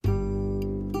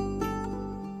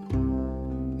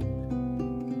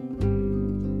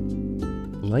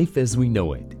Life as We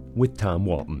Know It with Tom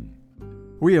Walton.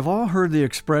 We have all heard the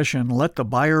expression, let the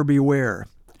buyer beware.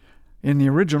 In the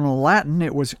original Latin,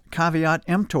 it was caveat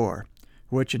emptor,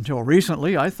 which until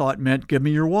recently I thought meant give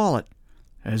me your wallet,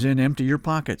 as in empty your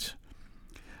pockets.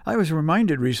 I was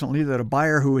reminded recently that a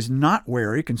buyer who is not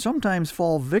wary can sometimes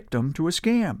fall victim to a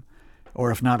scam,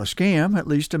 or if not a scam, at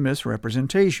least a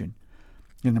misrepresentation.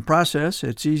 In the process,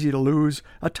 it's easy to lose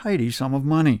a tidy sum of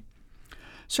money.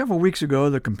 Several weeks ago,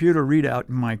 the computer readout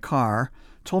in my car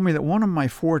told me that one of my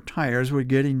 4 tires was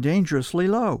getting dangerously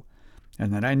low,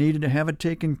 and that I needed to have it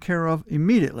taken care of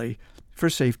immediately for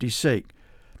safety's sake.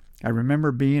 I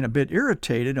remember being a bit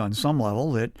irritated on some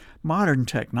level that modern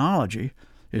technology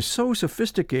is so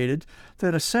sophisticated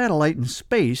that a satellite in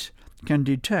space can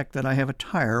detect that I have a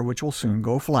tire which will soon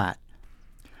go flat.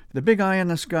 The big eye in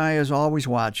the sky is always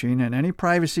watching, and any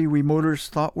privacy we motorists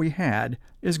thought we had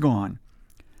is gone.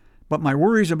 But my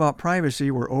worries about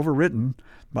privacy were overridden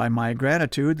by my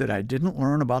gratitude that I didn't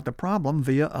learn about the problem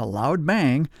via a loud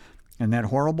bang and that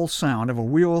horrible sound of a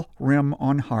wheel rim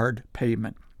on hard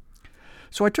pavement.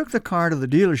 So I took the car to the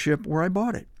dealership where I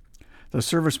bought it. The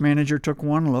service manager took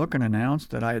one look and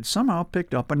announced that I had somehow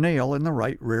picked up a nail in the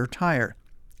right rear tire.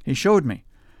 He showed me.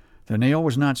 The nail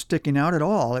was not sticking out at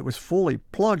all. It was fully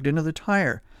plugged into the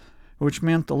tire, which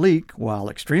meant the leak, while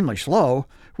extremely slow,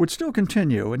 would still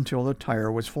continue until the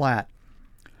tire was flat.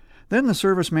 Then the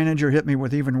service manager hit me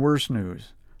with even worse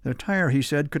news. The tire, he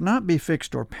said, could not be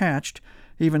fixed or patched,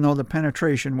 even though the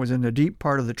penetration was in the deep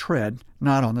part of the tread,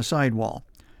 not on the sidewall.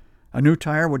 A new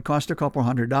tire would cost a couple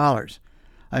 $100.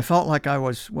 I felt like I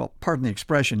was, well, pardon the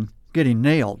expression, getting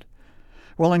nailed.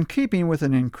 Well, in keeping with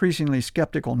an increasingly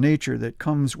skeptical nature that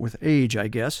comes with age, I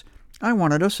guess, I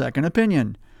wanted a second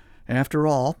opinion. After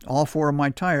all 4 of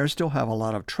my tires still have a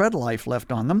lot of tread life left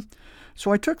on them,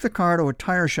 so I took the car to a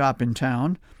tire shop in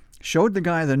town, showed the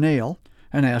guy the nail,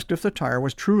 and asked if the tire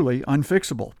was truly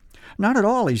unfixable. Not at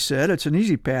all, he said. It's an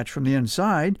easy patch from the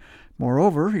inside.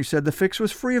 Moreover, he said the fix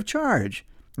was free of charge,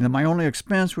 and that my only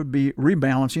expense would be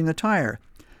rebalancing the tire.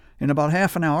 In about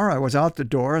half an hour, I was out the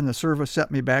door, and the service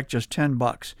set me back just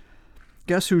 $10.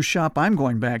 Guess whose shop I'm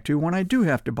going back to when I do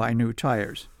have to buy new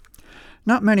tires?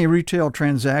 Not many retail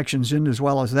transactions ended as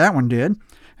well as that one did,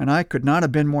 and I could not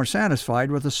have been more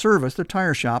satisfied with the service the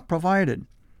tire shop provided.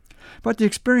 But the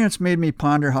experience made me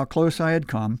ponder how close I had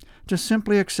come to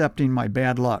simply accepting my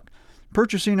bad luck,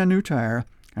 purchasing a new tire,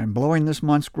 and blowing this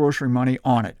month's grocery money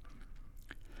on it.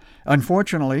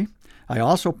 Unfortunately, I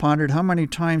also pondered how many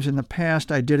times in the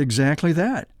past I did exactly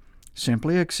that,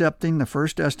 simply accepting the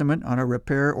first estimate on a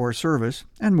repair or service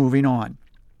and moving on.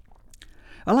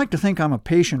 I like to think I'm a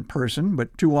patient person,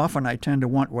 but too often I tend to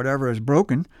want whatever is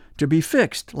broken to be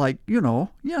fixed, like,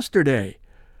 yesterday.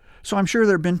 So I'm sure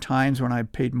there have been times when I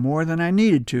paid more than I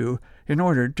needed to in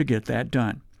order to get that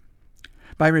done.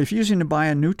 By refusing to buy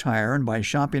a new tire and by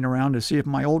shopping around to see if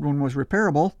my old one was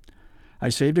repairable, I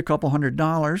saved a couple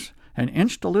 $100 and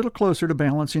inched a little closer to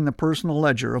balancing the personal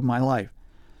ledger of my life.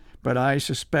 But I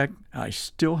suspect I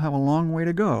still have a long way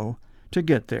to go to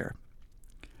get there.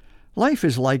 Life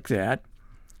is like that,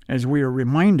 as we are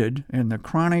reminded in the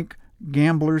chronic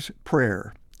gambler's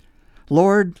prayer.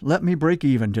 Lord, let me break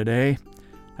even today.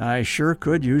 I sure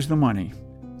could use the money.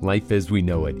 Life as We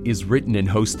Know It is written and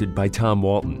hosted by Tom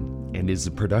Walton and is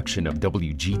a production of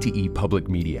WGTE Public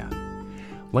Media.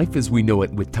 Life as We Know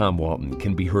It with Tom Walton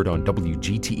can be heard on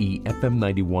WGTE FM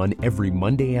 91 every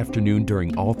Monday afternoon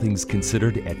during All Things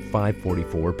Considered at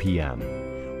 5:44 p.m.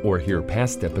 Or hear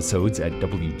past episodes at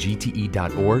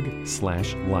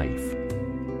wgte.org/life.